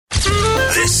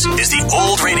This is the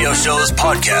Old Radio Show's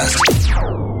podcast.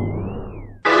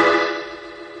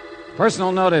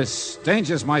 Personal notice.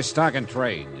 Danger's my stock and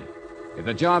trade. If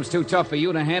the job's too tough for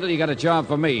you to handle, you got a job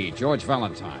for me, George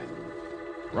Valentine.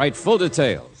 Write full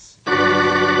details.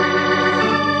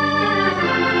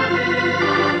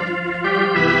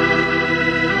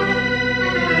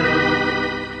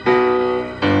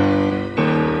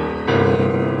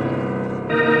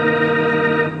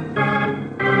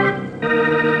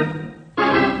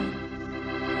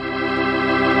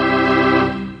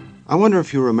 I wonder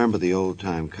if you remember the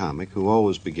old-time comic who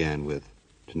always began with,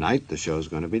 "Tonight the show's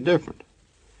going to be different."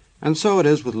 And so it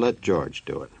is with Let George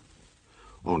Do It.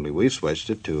 Only we've switched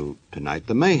it to, "Tonight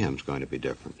the mayhem's going to be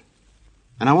different."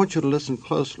 And I want you to listen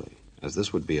closely, as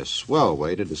this would be a swell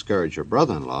way to discourage your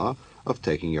brother-in-law of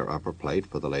taking your upper plate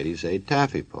for the Ladies' Aid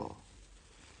taffy pull.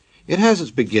 It has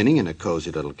its beginning in a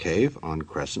cozy little cave on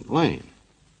Crescent Lane.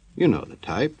 You know the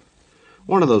type.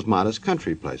 One of those modest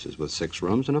country places with 6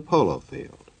 rooms and a polo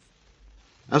field.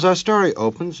 As our story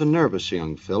opens, a nervous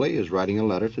young filly is writing a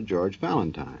letter to George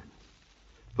Valentine.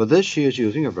 For this, she is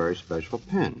using a very special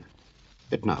pen.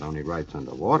 It not only writes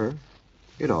under water,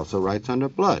 it also writes under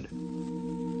blood.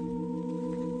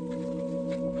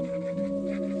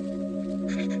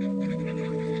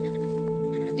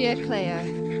 Dear Claire,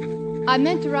 I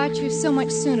meant to write you so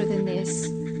much sooner than this.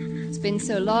 It's been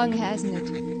so long, hasn't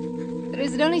it? But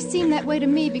does it only seem that way to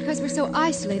me because we're so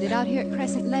isolated out here at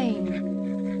Crescent Lane?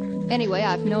 Anyway,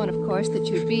 I've known, of course, that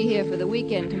you'd be here for the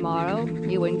weekend tomorrow,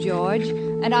 you and George,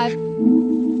 and I've...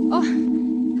 Oh,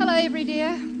 hello, Avery,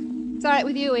 dear. It's all right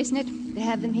with you, isn't it, to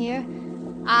have them here?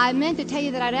 I meant to tell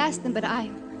you that I'd asked them, but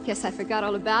I guess I forgot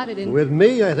all about it, and... With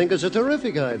me, I think it's a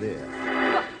terrific idea.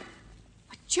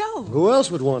 But Joe! Who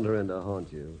else would wander in to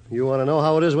haunt you? You want to know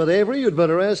how it is with Avery? You'd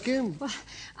better ask him. Well,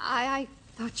 I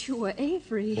thought you were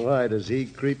Avery. Why, does he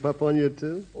creep up on you,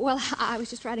 too? Well, I was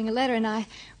just writing a letter, and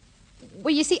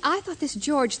Well, you see, I thought this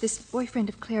George, this boyfriend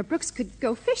of Claire Brooks, could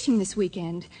go fishing this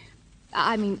weekend.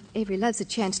 I mean, Avery loves a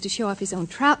chance to show off his own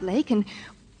trout lake, and,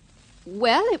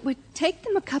 well, it would take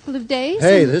them a couple of days.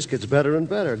 Hey, this gets better and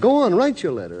better. Go on, write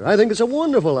your letter. I think it's a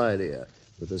wonderful idea.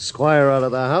 With the squire out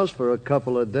of the house for a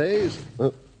couple of days.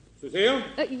 Cecile?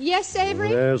 Yes, Avery?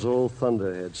 There's old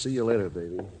Thunderhead. See you later,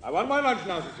 baby. I want my lunch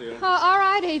now, Cecile. All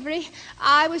right, Avery.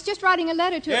 I was just writing a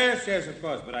letter to... Yes, of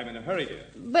course, but I'm in a hurry, dear.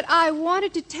 But I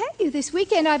wanted to tell you this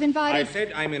weekend I've invited... I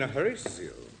said I'm in a hurry,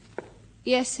 Cecile.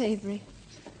 Yes, Avery.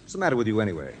 What's the matter with you,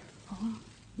 anyway? Oh,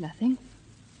 nothing.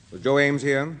 Was Joe Ames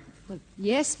here? Well,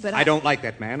 yes, but I don't like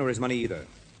that man or his money either.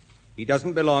 He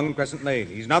doesn't belong in Crescent Lane.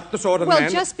 He's not the sort of man...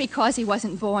 Well, just because he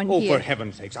wasn't born here... Oh, for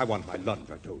heaven's sakes, I want my lunch,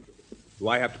 I told you. Do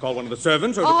I have to call one of the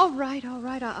servants, or... All right.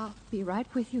 I'll be right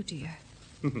with you, dear.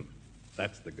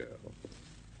 That's the girl.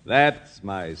 That's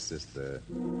my sister.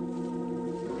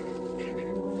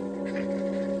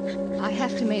 I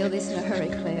have to mail this in a hurry,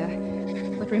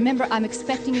 Claire. But remember, I'm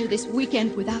expecting you this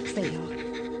weekend without fail.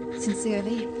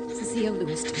 Sincerely, Cecile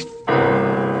Lewiston.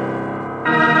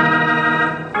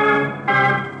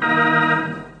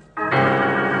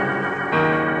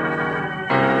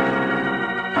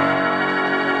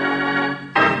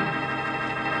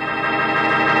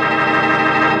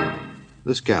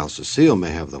 This gal Cecile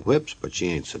may have the whips, but she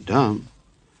ain't so dumb.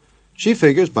 She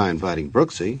figures by inviting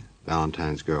Brooksy,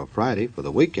 Valentine's girl Friday, for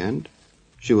the weekend,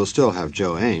 she will still have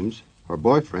Joe Ames, her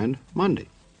boyfriend, Monday.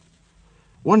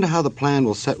 Wonder how the plan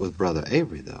will set with Brother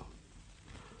Avery, though.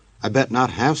 I bet not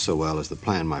half so well as the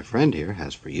plan my friend here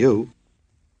has for you.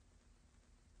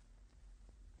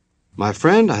 My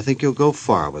friend, I think you'll go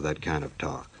far with that kind of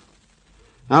talk.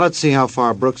 Now let's see how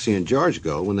far Brooksy and George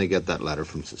go when they get that letter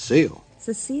from Cecile.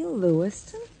 Cecile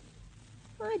Lewiston?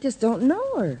 I just don't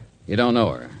know her. You don't know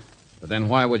her. But then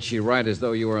why would she write as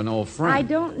though you were an old friend? I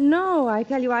don't know. I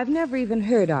tell you, I've never even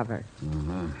heard of her.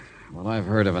 Uh-huh. Well, I've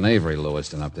heard of an Avery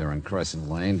Lewiston up there in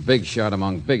Crescent Lane. Big shot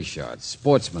among big shots.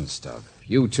 Sportsman stuff.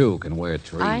 You, too, can wear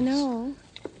trees. I know.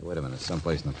 Wait a minute.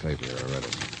 Someplace in the paper here. I read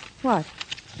it. What?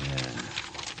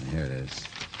 Yeah. Here it is.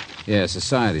 Yeah,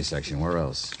 society section. Where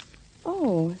else?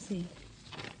 Oh, let's see.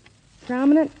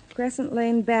 Prominent Crescent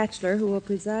Lane bachelor who will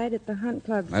preside at the Hunt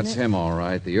Club. That's him, all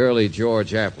right. The early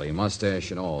George Apley,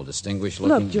 mustache and all, distinguished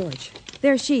looking. Look, George.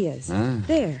 There she is. Huh?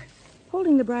 There,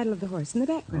 holding the bridle of the horse in the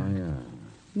background. Oh, yeah.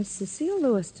 Miss Cecile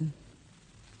Lewiston.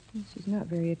 Well, she's not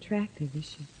very attractive, is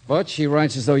she? But she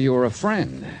writes as though you were a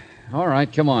friend. All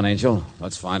right, come on, Angel.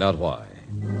 Let's find out why.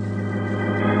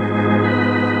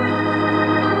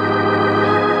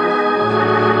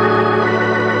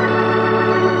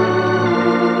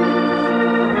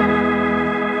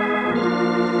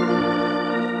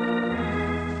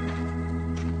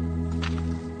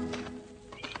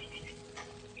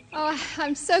 Oh,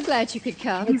 I'm so glad you could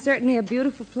come. It's certainly a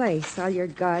beautiful place, all your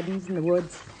gardens and the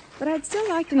woods. But I'd still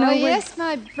like to know Oh, yes,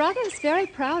 my brother's very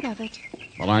proud of it.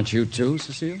 Well, aren't you too,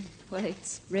 Cecile? Well,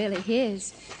 it's really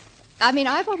his. I mean,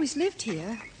 I've always lived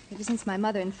here. Ever since my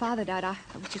mother and father died, I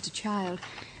was just a child.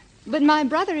 But my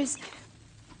brother is...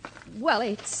 Well,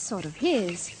 it's sort of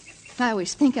his. I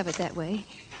always think of it that way.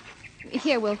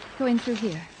 Here, we'll go in through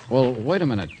here. Well, wait a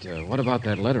minute. What about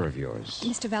that letter of yours?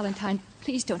 Mr. Valentine,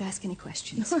 please don't ask any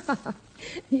questions.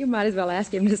 You might as well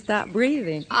ask him to stop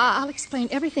breathing. I'll explain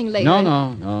everything later.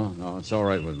 No. It's all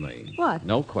right with me. What?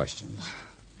 No questions.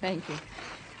 Thank you.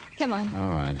 Come on.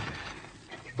 All right.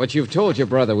 But you've told your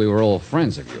brother we were old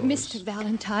friends of yours. Mr.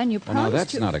 Valentine, you Well, now, promised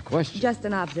that's to... not a question. Just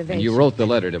an observation. And you wrote the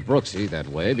letter to Brooksy that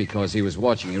way because he was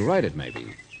watching you write it,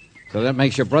 maybe. So that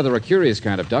makes your brother a curious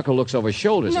kind of duck who looks over his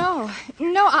shoulders. No,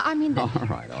 I mean... All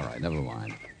right, never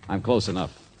mind. I'm close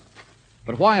enough.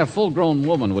 But why a full-grown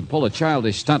woman would pull a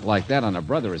childish stunt like that on her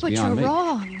brother is But beyond you're me.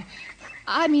 wrong.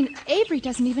 I mean, Avery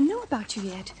doesn't even know about you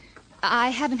yet. I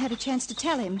haven't had a chance to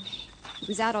tell him. He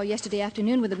was out all yesterday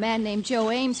afternoon with a man named Joe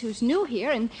Ames who's new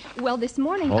here, and, well, this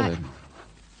morning Hold it.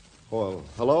 Well,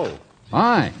 hello.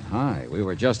 Hi. We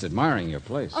were just admiring your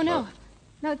place. Oh, no.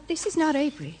 No, this is not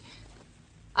Avery.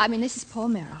 I mean, this is Paul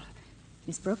Merrill.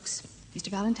 Miss Brooks, Mr.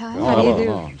 Valentine. Oh, How do you hello.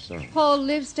 do? Oh, I'm sorry. Paul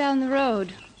lives down the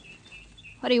road.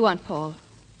 What do you want, Paul?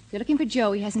 If you're looking for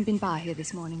Joe, he hasn't been by here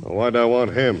this morning. Well, why'd I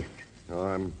want him?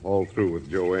 I'm all through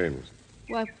with Joe Ames.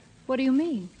 Well, what do you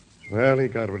mean? Well, he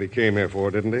got what he came here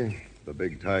for, didn't he? The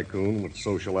big tycoon with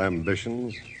social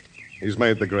ambitions. He's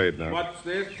made the grade now. What's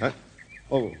this? Huh?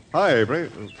 Oh, hi, Avery.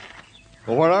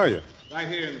 Well, where are you? Right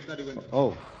here in the study window.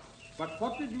 Oh, But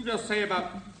what did you just say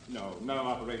about... No,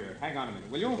 operator. Hang on a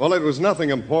minute, will you? well, it was nothing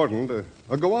important.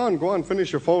 Go on,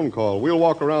 finish your phone call. We'll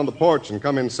walk around the porch and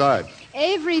come inside.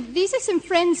 Avery, these are some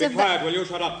friends Be of... quiet, will you?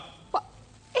 Shut up. What?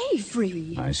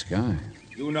 Avery! Nice guy.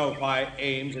 You know why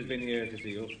Ames has been here,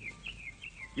 Cecile.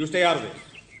 You stay out of this.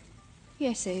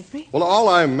 Yes, Avery. Well, all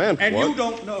I meant And was... you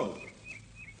don't know.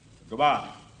 Go on.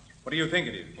 What do you think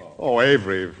it is, Paul? Oh,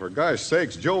 Avery, for gosh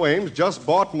sakes, Joe Ames just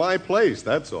bought my place,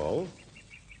 that's all.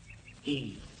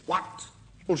 He what?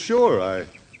 Well, sure,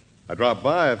 I dropped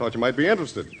by. I thought you might be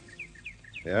interested.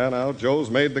 Yeah, now, Joe's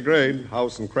made the grade,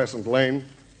 house in Crescent Lane.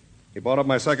 He bought up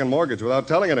my second mortgage without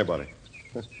telling anybody.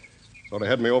 Sort of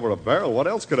had me over a barrel. What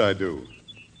else could I do?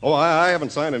 Oh, I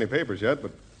haven't signed any papers yet,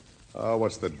 but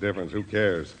what's the difference? Who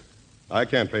cares? I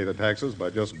can't pay the taxes by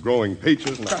just growing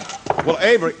peaches. Well,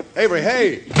 Avery,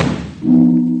 hey!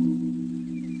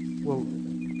 Well,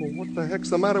 what the heck's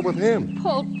the matter with him?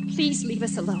 Paul, please leave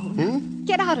us alone.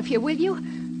 Get out of here, will you?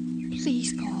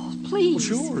 Please, Paul, please.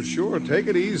 Well, sure. Take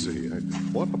it easy.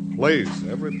 What a place.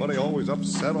 Everybody always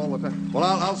upset all the time. Well,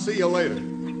 I'll see you later.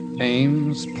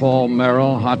 Ames, Paul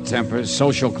Merrill, hot tempers,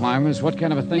 social climbers. What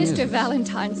kind of a thing is Mr. this?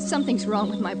 Valentine, something's wrong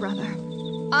with my brother.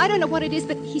 I don't know what it is,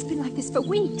 but he's been like this for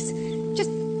weeks. Just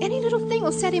any little thing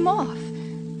will set him off.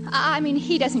 I mean,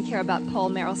 he doesn't care about Paul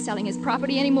Merrill selling his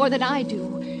property any more than I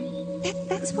do.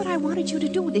 That's what I wanted you to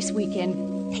do this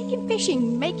weekend. Take him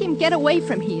fishing, make him get away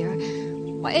from here.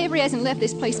 Why, Avery hasn't left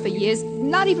this place for years,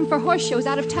 not even for horse shows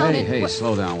out of town. Hey,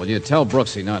 slow down, will you? Tell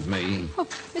Brooksy, not me. Oh,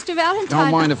 Mr. Valentine.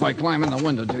 Don't mind if I climb in the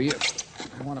window, do you?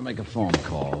 I want to make a phone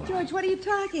call. George, what are you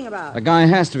talking about? A guy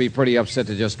has to be pretty upset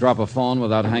to just drop a phone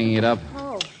without hanging it up.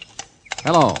 Oh.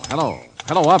 Hello,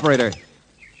 operator.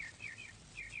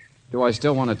 Do I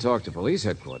still want to talk to police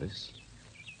headquarters?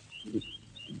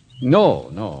 No,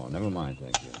 never mind,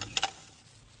 thank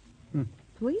you.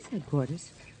 Police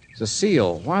headquarters?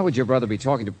 Cecile, why would your brother be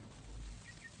talking to...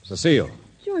 Cecile.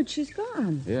 George, she's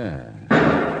gone. Yeah.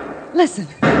 Listen.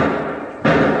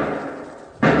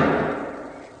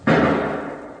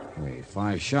 Wait,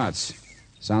 5 shots.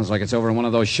 Sounds like it's over in one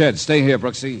of those sheds. Stay here,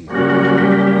 Brooksy.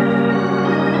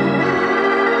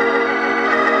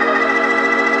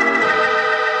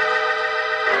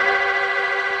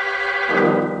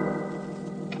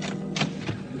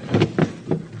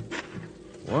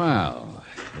 Well,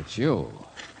 it's you.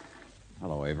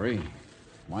 Hello, Avery.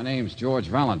 My name's George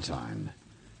Valentine.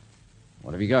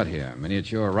 What have you got here?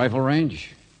 Miniature rifle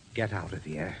range? Get out of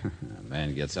here. A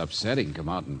man gets upset, he can come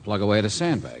out and plug away at a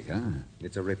sandbag, huh?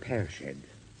 It's a repair shed.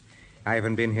 I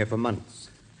haven't been here for months,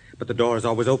 but the door is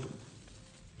always open.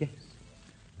 Yes,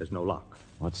 there's no lock.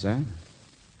 What's that?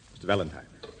 Mr. Valentine,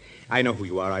 I know who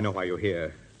you are. I know why you're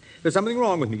here. There's something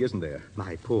wrong with me, isn't there?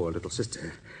 My poor little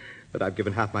sister that I've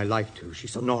given half my life to.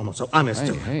 She's so normal, so honest.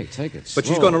 Hey, take it But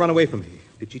slow. she's going to run away from me.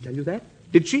 Did she tell you that?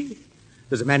 Did she?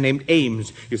 There's a man named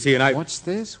Ames, you see, and I... What's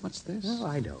this? Oh,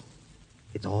 I know.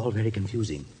 It's all very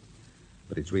confusing.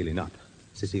 But it's really not.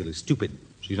 Cecile is stupid.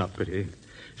 She's not pretty.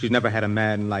 She's never had a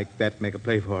man like that make a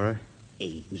play for her.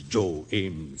 Ames, Joe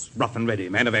Ames, rough and ready,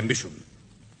 man of ambition.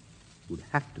 Would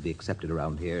have to be accepted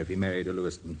around here if he married a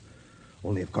Lewiston.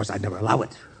 Only, of course, I'd never allow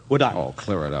it, would I? Oh,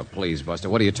 clear it up, please, Buster.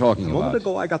 What are you talking A about? moment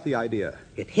ago, I got the idea.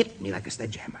 It hit me like a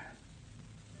sledgehammer.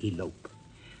 Elope.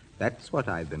 That's what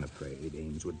I've been afraid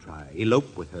Ames would try.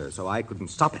 Elope with her so I couldn't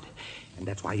stop it. And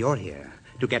that's why you're here,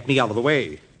 to get me out of the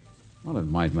way. Well, it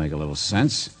might make a little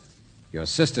sense. Your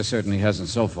sister certainly hasn't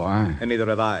so far. And neither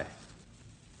have I.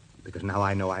 Because now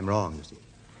I know I'm wrong, you see.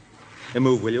 Hey,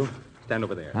 move, will you? Stand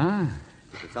over there. Ah.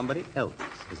 Because somebody else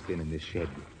has been in this shed.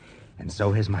 And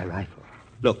so has my rifle.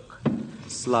 Look,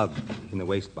 slug in the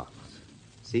waste box.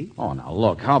 See? Oh, now,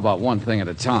 look, how about one thing at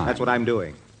a time? That's what I'm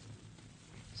doing.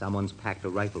 Someone's packed a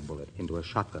rifle bullet into a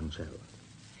shotgun shell.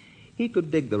 He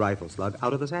could dig the rifle slug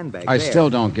out of the sandbag. I there. still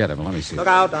don't get it, but let me see. Look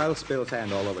out, I'll spill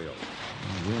sand all over you.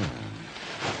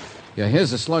 Yeah,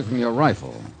 here's a slug from your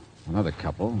rifle. Another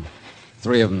couple.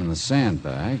 3 of them in the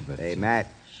sandbag, but... They match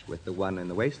with the one in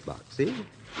the waste box, see?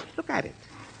 Look at it.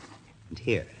 And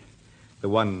here, the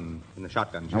one in the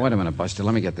shotgun shell. Now, wait a minute, Buster.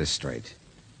 Let me get this straight.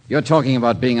 You're talking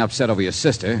about being upset over your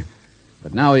sister,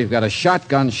 but now you've got a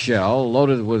shotgun shell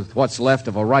loaded with what's left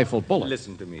of a rifle bullet.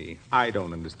 Listen to me. I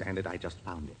don't understand it. I just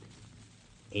found it.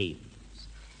 Ames.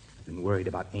 I've been worried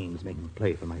about Ames making a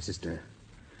play for my sister.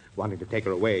 Wanting to take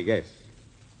her away, yes.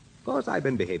 Of course, I've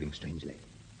been behaving strangely.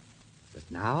 But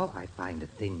now I find a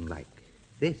thing like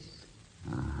this.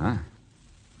 Uh-huh.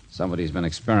 Somebody's been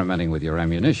experimenting with your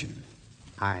ammunition.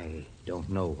 I don't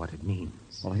know what it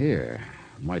means. Well, here.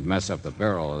 Might mess up the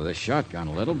barrel of this shotgun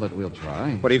a little, but we'll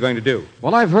try. What are you going to do?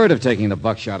 Well, I've heard of taking the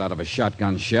buckshot out of a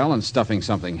shotgun shell and stuffing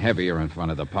something heavier in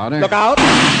front of the powder. Look out!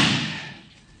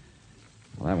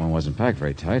 Well, that one wasn't packed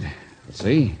very tight. Let's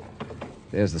see.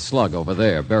 There's the slug over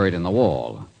there, buried in the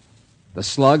wall. The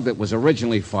slug that was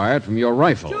originally fired from your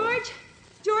rifle. George,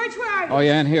 where are you? Oh,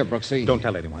 yeah, and here, Brooksy. Don't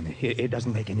tell anyone. It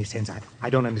doesn't make any sense. I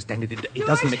don't understand it. It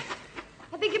doesn't make...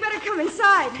 I think you better come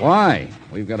inside. Why?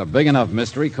 We've got a big enough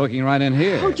mystery cooking right in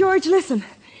here. Oh, George, listen.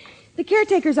 The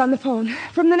caretaker's on the phone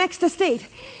from the next estate.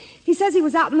 He says he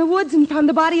was out in the woods and found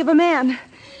the body of a man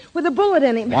with a bullet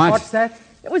in him. What? What's that?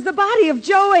 It was the body of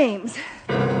Joe Ames.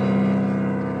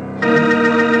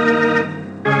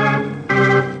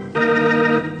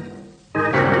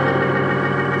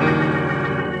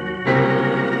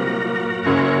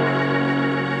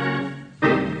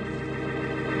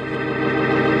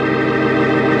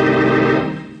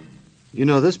 You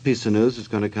know, this piece of news is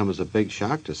going to come as a big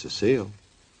shock to Cecile.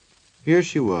 Here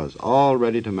she was, all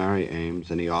ready to marry Ames,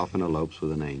 and he often elopes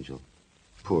with an angel.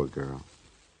 Poor girl.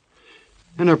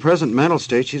 In her present mental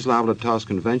state, she's liable to toss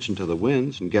convention to the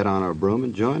winds and get on her broom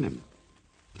and join him.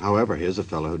 However, here's a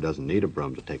fellow who doesn't need a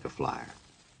broom to take a flyer.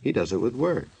 He does it with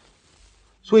words.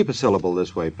 Sweep a syllable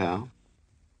this way, pal.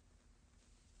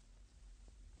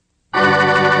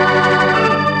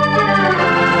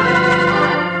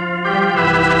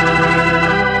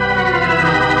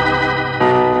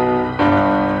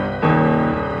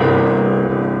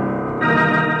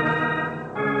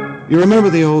 You remember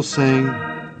the old saying,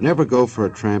 never go for a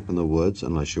tramp in the woods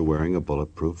unless you're wearing a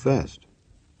bulletproof vest.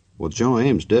 Well, Joe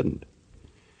Ames didn't.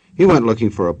 He went looking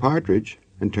for a partridge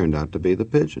and turned out to be the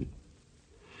pigeon.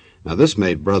 Now, this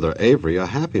made Brother Avery a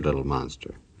happy little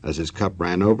monster, as his cup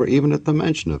ran over even at the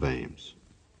mention of Ames.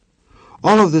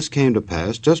 All of this came to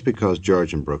pass just because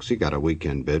George and Brooksy got a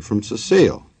weekend bid from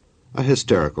Cecile, a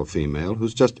hysterical female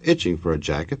who's just itching for a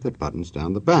jacket that buttons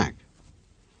down the back.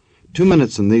 2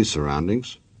 minutes in these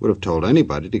surroundings would have told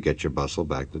anybody to get your bustle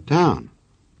back to town.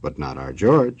 But not our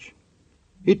George.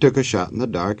 He took a shot in the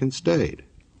dark and stayed.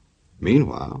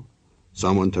 Meanwhile,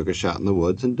 someone took a shot in the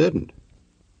woods and didn't.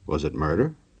 Was it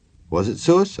murder? Was it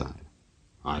suicide?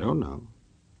 I don't know.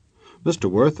 Mr.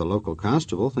 Worth, the local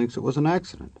constable, thinks it was an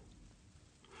accident.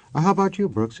 How about you,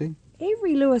 Brooksy?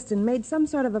 Avery Lewiston made some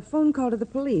sort of a phone call to the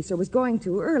police, or was going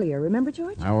to earlier. Remember,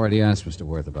 George? I already asked Mr.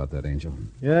 Worth about that, Angel.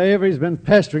 Yeah, Avery's been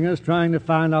pestering us, trying to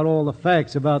find out all the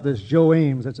facts about this Joe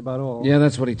Ames. That's about all. Yeah,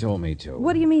 that's what he told me, too.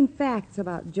 What do you mean, facts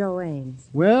about Joe Ames?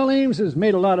 Well, Ames has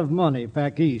made a lot of money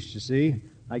back east, you see.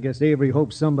 I guess Avery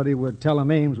hoped somebody would tell him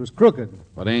Ames was crooked.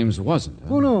 But Ames wasn't,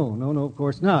 huh? Oh, no, of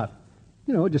course not.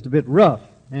 You know, just a bit rough,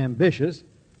 ambitious.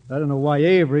 I don't know why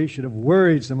Avery should have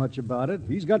worried so much about it.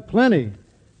 He's got plenty.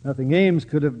 Nothing Ames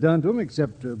could have done to him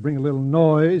except to bring a little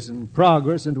noise and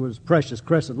progress into his precious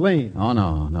Crescent Lane. Oh,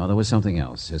 no, there was something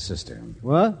else. His sister.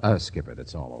 What? Skip it.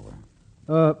 It's all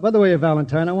over. By the way,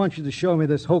 Valentine, I want you to show me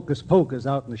this hocus-pocus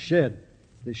out in the shed.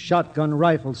 This shotgun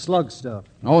rifle slug stuff.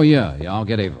 Oh, yeah, I'll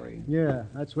get Avery. Yeah,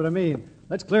 that's what I mean.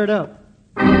 Let's clear it up.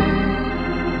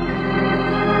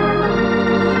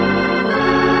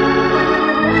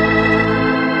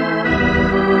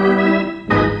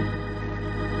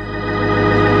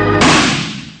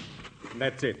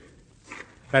 That's it.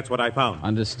 That's what I found.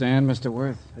 Understand, Mr.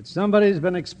 Worth? That somebody's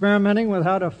been experimenting with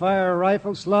how to fire a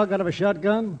rifle slug out of a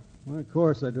shotgun? Well, of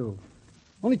course I do.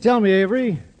 Only tell me,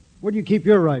 Avery, where do you keep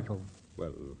your rifle?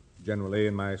 Well, generally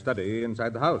in my study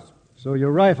inside the house. So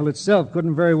your rifle itself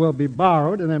couldn't very well be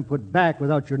borrowed and then put back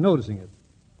without your noticing it.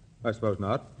 I suppose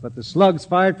not. But the slugs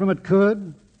fired from it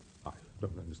could? I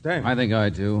don't understand. I think I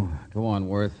do. Go on,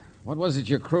 Worth. What was it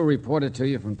your crew reported to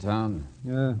you from town?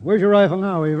 Where's your rifle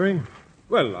now, Avery?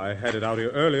 Well, I had it out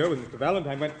here earlier when Mr.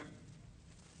 Valentine went...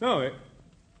 No, it's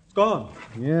gone.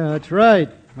 Yeah, that's right.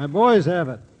 My boys have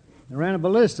it. They ran a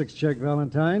ballistics check,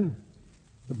 Valentine.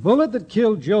 The bullet that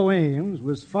killed Joe Ames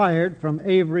was fired from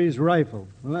Avery's rifle.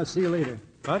 Well, I'll see you later.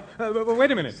 What?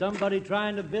 Wait a minute. Somebody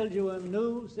trying to build you a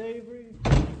noose, Avery?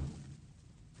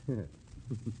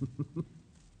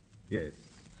 Yes.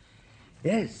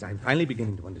 Yes, I'm finally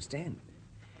beginning to understand.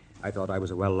 I thought I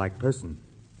was a well-liked person.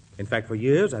 In fact, for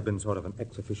years, I've been sort of an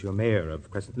ex-officio mayor of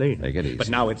Crescent Lane. Take it easy. But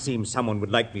now it seems someone would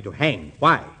like me to hang.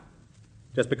 Why?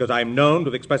 Just because I'm known to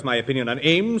have expressed my opinion on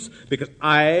Ames? Because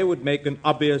I would make an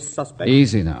obvious suspect?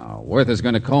 Easy now. Worth is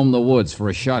going to comb the woods for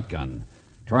a shotgun.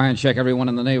 Try and check everyone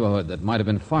in the neighborhood that might have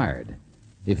been fired.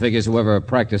 He figures whoever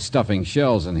practiced stuffing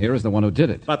shells in here is the one who did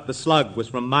it. But the slug was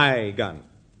from my gun.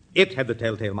 It had the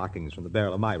telltale markings from the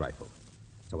barrel of my rifle.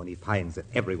 So when he finds that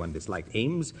everyone disliked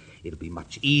Ames, it'll be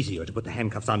much easier to put the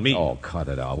handcuffs on me. Oh, cut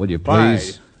it out, will you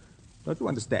please? Why? Don't you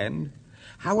understand?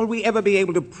 How will we ever be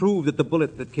able to prove that the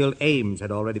bullet that killed Ames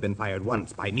had already been fired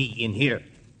once by me in here?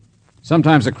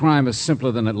 Sometimes a crime is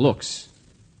simpler than it looks.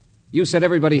 You said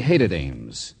everybody hated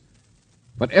Ames.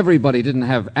 But everybody didn't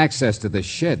have access to this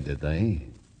shed, did they?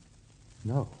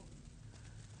 No.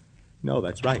 No,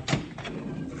 that's right.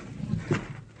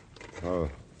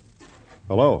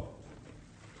 Hello.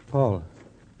 Paul.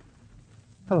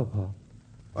 Hello, Paul.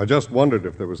 I just wondered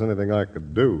if there was anything I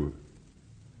could do.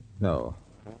 No.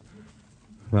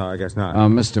 No, I guess not.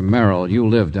 Mr. Merrill, you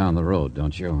live down the road,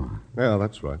 don't you? Yeah,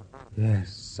 that's right.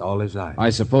 Yes, all is right. I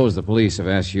suppose the police have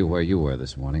asked you where you were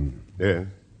this morning. Yeah.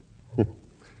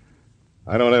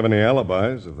 I don't have any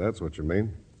alibis, if that's what you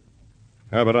mean.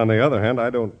 Yeah, but on the other hand, I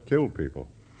don't kill people.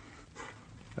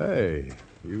 Hey,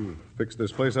 you fixed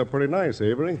this place up pretty nice,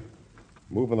 Avery.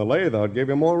 Moving the lathe out gave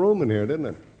you more room in here, didn't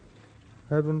it?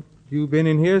 Haven't you been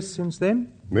in here since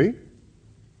then? Me?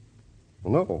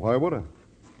 Well, no, why would I?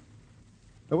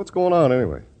 Now, what's going on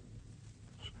anyway?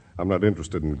 I'm not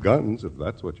interested in guns, if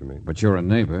that's what you mean. But you're a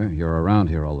neighbor. You're around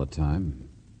here all the time.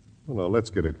 Well, now, let's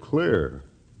get it clear.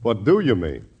 What do you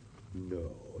mean?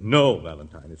 No,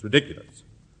 Valentine. It's ridiculous.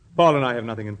 Paul and I have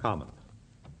nothing in common.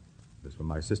 As for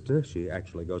my sister, she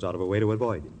actually goes out of her way to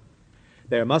avoid him.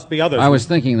 There must be others. I was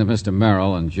thinking that Mr.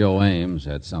 Merrill and Joe Ames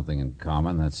had something in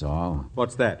common, that's all.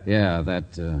 What's that? Yeah,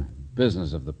 that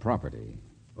business of the property.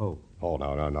 Oh. Oh,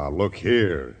 now, look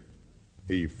here.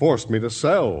 He forced me to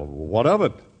sell. What of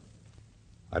it?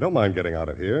 I don't mind getting out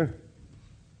of here.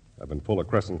 I've been full of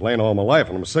Crescent Lane all my life,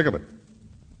 and I'm sick of it.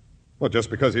 Well, just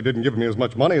because he didn't give me as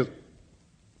much money as...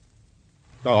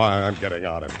 Oh, I'm getting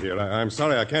out of here. I'm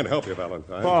sorry I can't help you,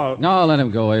 Valentine. Paul. No, let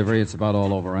him go, Avery. It's about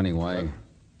all over anyway.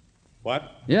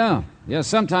 What? Yeah,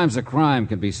 sometimes a crime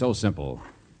can be so simple.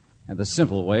 And the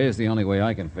simple way is the only way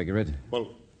I can figure it.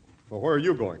 Well, where are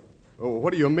you going? Oh,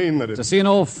 what do you mean that To see an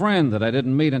old friend that I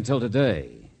didn't meet until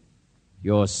today.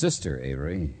 Your sister,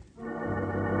 Avery.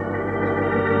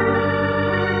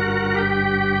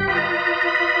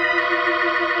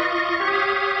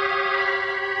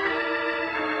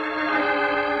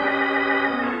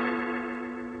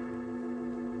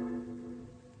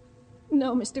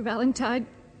 No, Mr. Valentine.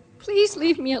 Please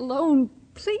leave me alone.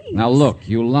 Please. Now, look,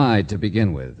 you lied to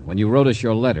begin with when you wrote us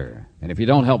your letter. And if you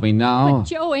don't help me now... But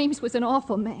Joe Ames was an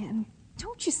awful man.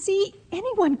 Don't you see?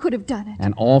 Anyone could have done it.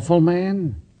 An awful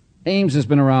man? Ames has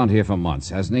been around here for months,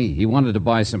 hasn't he? He wanted to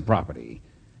buy some property.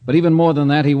 But even more than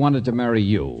that, he wanted to marry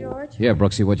you. George? Here,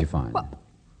 Brooksy, what'd you find?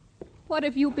 What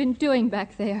have you been doing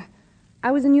back there? I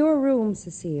was in your room,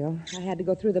 Cecile. I had to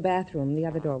go through the bathroom. The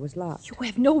other door was locked. You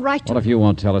have no right to... What if you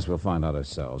won't tell us? We'll find out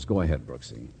ourselves. Go ahead,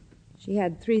 Brooksy. She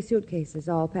had 3 suitcases,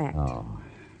 all packed. Oh.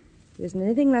 There isn't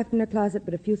anything left in her closet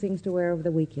but a few things to wear over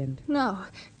the weekend. No.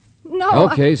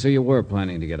 Okay, so you were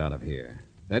planning to get out of here.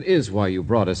 That is why you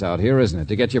brought us out here, isn't it?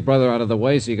 To get your brother out of the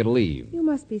way so you could leave. You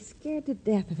must be scared to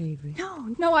death of Avery.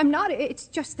 No, I'm not. It's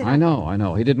just that I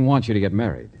know. He didn't want you to get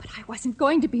married. But I wasn't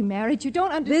going to be married. You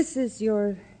don't understand. This is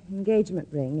your engagement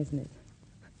ring, isn't it?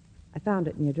 I found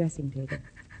it in your dressing table.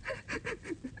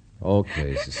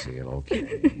 Okay, Cecile,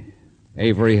 okay.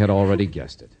 Avery had already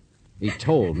guessed it. He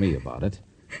told me about it.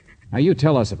 Now, you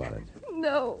tell us about it.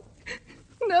 No,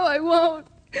 I won't.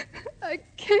 I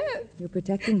can't. You're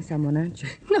protecting someone, aren't you?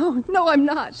 No, I'm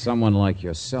not. Someone like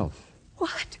yourself.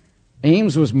 What?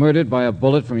 Ames was murdered by a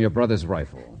bullet from your brother's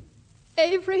rifle.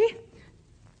 Avery?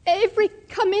 Avery,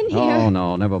 come in here. Oh,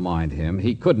 no, never mind him.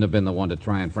 He couldn't have been the one to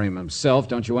try and frame himself,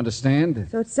 don't you understand?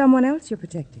 So it's someone else you're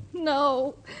protecting.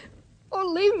 No.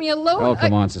 Oh, leave me alone. Oh,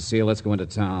 come on, Cecile. Let's go into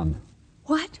town.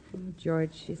 What? Oh,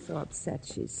 George, she's so upset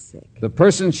she's sick. The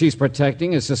person she's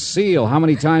protecting is Cecile. How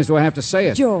many times do I have to say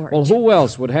it? George. Well, who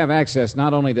else would have access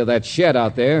not only to that shed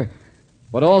out there,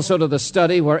 but also to the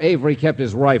study where Avery kept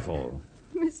his rifle?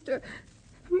 Mr.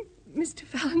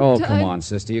 Valentine. Oh, come on,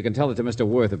 sister. You can tell it to Mr.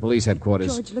 Worth at police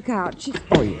headquarters. George, look out. She's...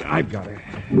 Oh, yeah, I've got her.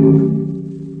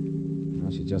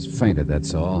 Well, she just fainted,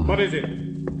 that's all. What is it?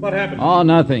 What happened? Oh,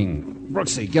 nothing.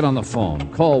 Brooksy, get on the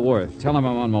phone. Call Worth. Tell him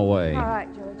I'm on my way. All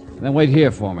right, George. And then wait here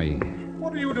for me.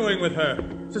 What are you doing with her?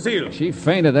 Cecile. She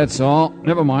fainted, that's all.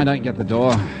 Never mind, I can get the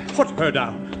door. Put her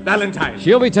down. Valentine.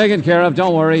 She'll be taken care of,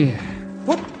 don't worry.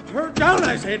 Put her down,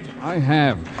 I said. I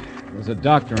have. There's a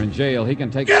doctor in jail. He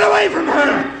can take... Get away from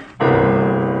her!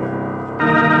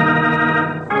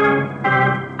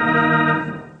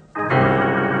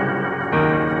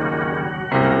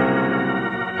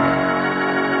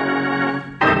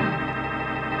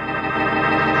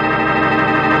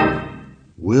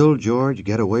 Will George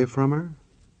get away from her?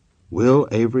 Will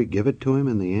Avery give it to him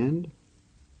in the end?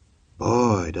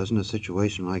 Boy, doesn't a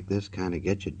situation like this kind of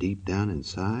get you deep down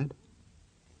inside?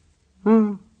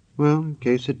 Oh, well, in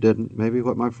case it didn't, maybe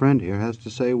what my friend here has to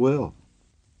say will.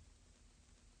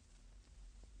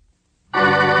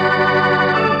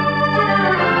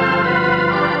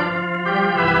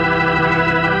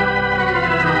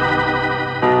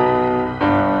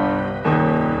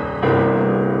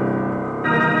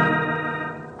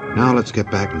 Now let's get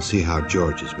back and see how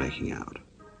George is making out.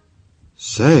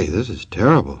 Say, this is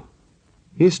terrible.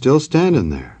 He's still standing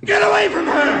there. Get away from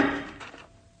her!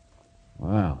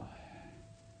 Well,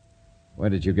 where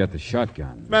did you get the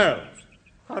shotgun? Merrill's.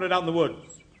 Found it out in the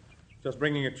woods. Just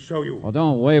bringing it to show you. Well,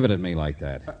 don't wave it at me like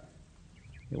that.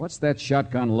 Hey, what's that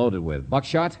shotgun loaded with?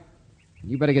 Buckshot?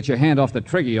 You better get your hand off the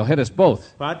trigger. You'll hit us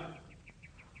both. What?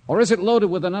 Or is it loaded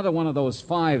with another one of those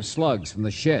 5 slugs from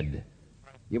the shed?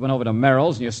 You went over to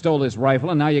Merrill's and you stole his rifle,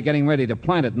 and now you're getting ready to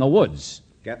plant it in the woods.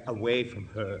 Get away from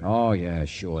her. Oh, yeah,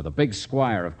 sure. The big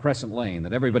squire of Crescent Lane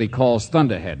that everybody calls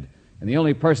Thunderhead. And the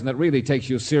only person that really takes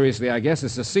you seriously, I guess,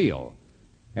 is Cecile.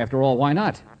 After all, why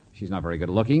not? She's not very good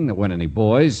looking. There weren't any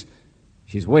boys.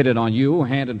 She's waited on you,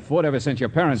 hand and foot, ever since your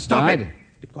parents died. Stop it!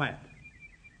 Be quiet.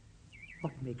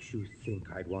 What makes you think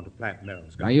I'd want to plant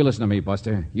Merrill's gun? Now, you listen to me,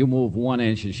 Buster. You move 1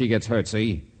 inch and she gets hurt,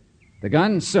 see? The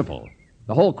gun, simple.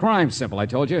 The whole crime's simple, I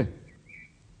told you.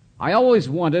 I always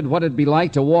wondered what it'd be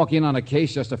like to walk in on a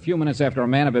case just a few minutes after a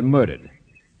man had been murdered.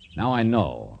 Now I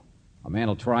know. A man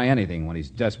will try anything when he's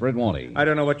desperate, won't he? I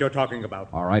don't know what you're talking about.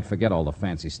 All right, forget all the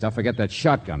fancy stuff. Forget that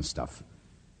shotgun stuff.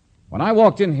 When I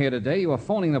walked in here today, you were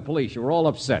phoning the police. You were all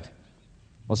upset.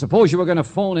 Well, suppose you were going to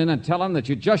phone in and tell them that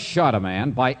you just shot a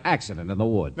man by accident in the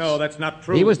woods. No, that's not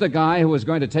true. He was the guy who was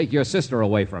going to take your sister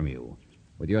away from you.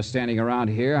 With your standing around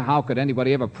here, how could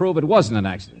anybody ever prove it wasn't an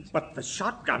accident? But the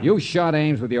shotgun... You shot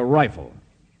Ames with your rifle.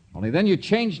 Only then you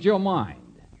changed your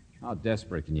mind. How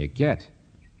desperate can you get?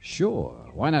 Sure,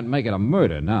 why not make it a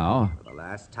murder now? For the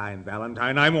last time,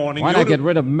 Valentine, I'm warning Why you not to... get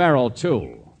rid of Merrill,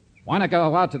 too? Why not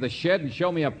go out to the shed and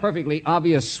show me a perfectly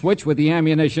obvious switch with the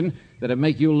ammunition that'd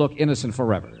make you look innocent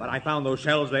forever? But I found those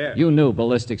shells there. You knew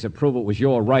ballistics would prove it was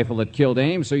your rifle that killed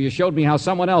Ames, so you showed me how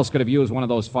someone else could have used one of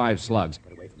those 5 slugs.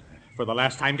 Get away from her. For the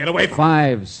last time, get away from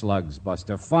her. 5 slugs,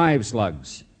 Buster, 5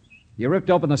 slugs. You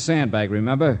ripped open the sandbag,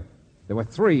 remember? There were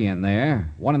 3 in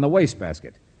there, 1 in the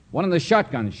wastebasket, 1 in the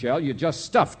shotgun shell you just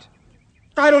stuffed.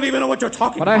 I don't even know what you're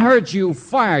talking But about. I heard you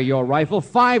fire your rifle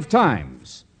 5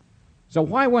 times. So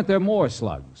why weren't there more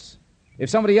slugs? If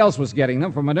somebody else was getting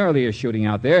them from an earlier shooting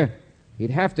out there,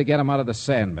 he'd have to get them out of the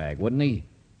sandbag, wouldn't he?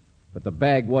 But the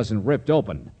bag wasn't ripped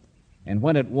open. And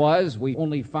when it was, we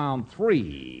only found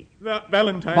 3.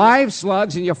 Valentine... 5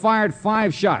 slugs, and you fired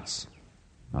 5 shots.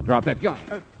 Now drop that gun.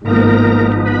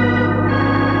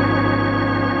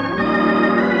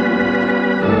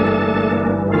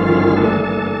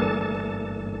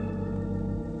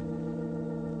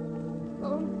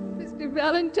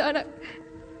 Valentine,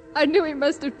 I knew he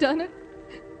must have done it.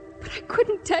 But I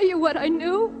couldn't tell you what I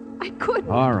knew. I couldn't.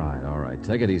 All right.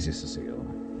 Take it easy, Cecile.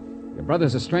 Your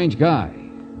brother's a strange guy.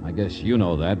 I guess you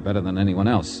know that better than anyone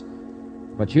else.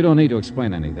 But you don't need to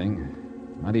explain anything.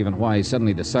 Not even why he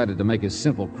suddenly decided to make his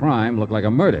simple crime look like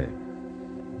a murder.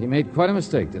 He made quite a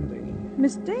mistake, didn't he?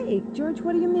 Mistake? George,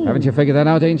 what do you mean? Haven't you figured that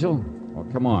out, Angel? Well,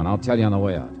 come on. I'll tell you on the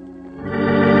way out.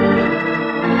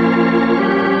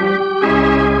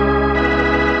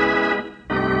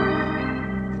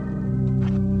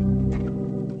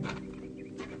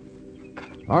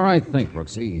 All right, think,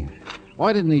 Brooksy.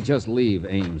 Why didn't he just leave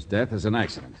Ames' death as an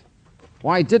accident?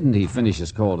 Why didn't he finish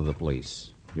his call to the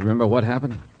police? You remember what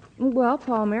happened? Well,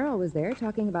 Paul Merrill was there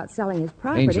talking about selling his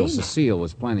property. Angel Cecile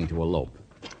was planning to elope.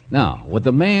 Now, would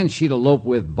the man she'd elope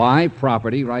with buy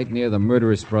property right near the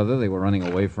murderous brother they were running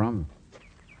away from?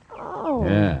 Oh.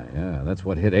 Yeah, that's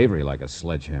what hit Avery like a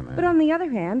sledgehammer. But on the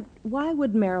other hand, why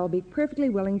would Merrill be perfectly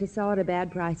willing to sell at a bad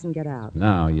price and get out?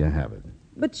 Now you have it.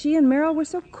 But she and Merrill were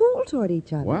so cool toward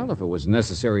each other. Well, if it was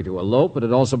necessary to elope,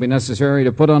 it'd also be necessary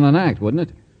to put on an act, wouldn't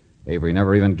it? Avery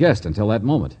never even guessed until that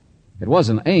moment. It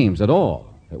wasn't Ames at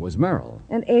all. It was Merrill.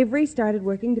 And Avery started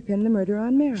working to pin the murder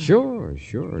on Merrill.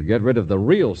 Sure. Get rid of the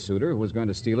real suitor who was going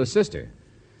to steal his sister.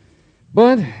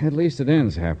 But at least it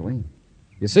ends happily.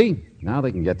 You see, now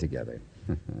they can get together.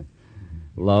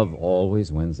 Love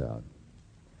always wins out.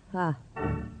 Huh.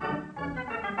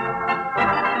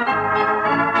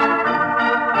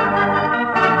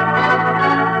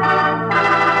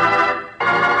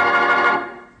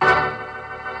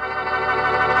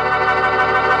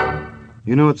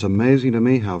 You know, it's amazing to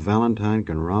me how Valentine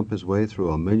can romp his way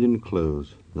through a million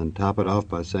clues, then top it off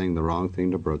by saying the wrong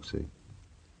thing to Brooksy.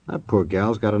 That poor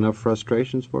gal's got enough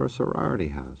frustrations for a sorority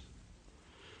house.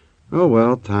 Oh,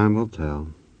 well, time will tell.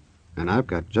 And I've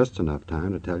got just enough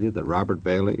time to tell you that Robert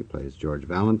Bailey plays George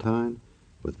Valentine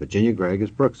with Virginia Gregg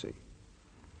as Brooksy.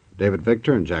 David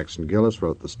Victor and Jackson Gillis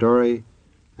wrote the story,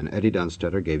 and Eddie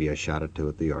Dunstetter gave you a shot or two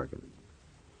at the organ.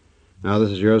 Now,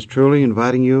 this is yours truly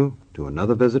inviting you to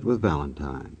another visit with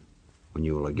Valentine, when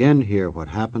you will again hear what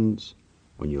happens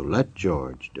when you let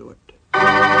George do it.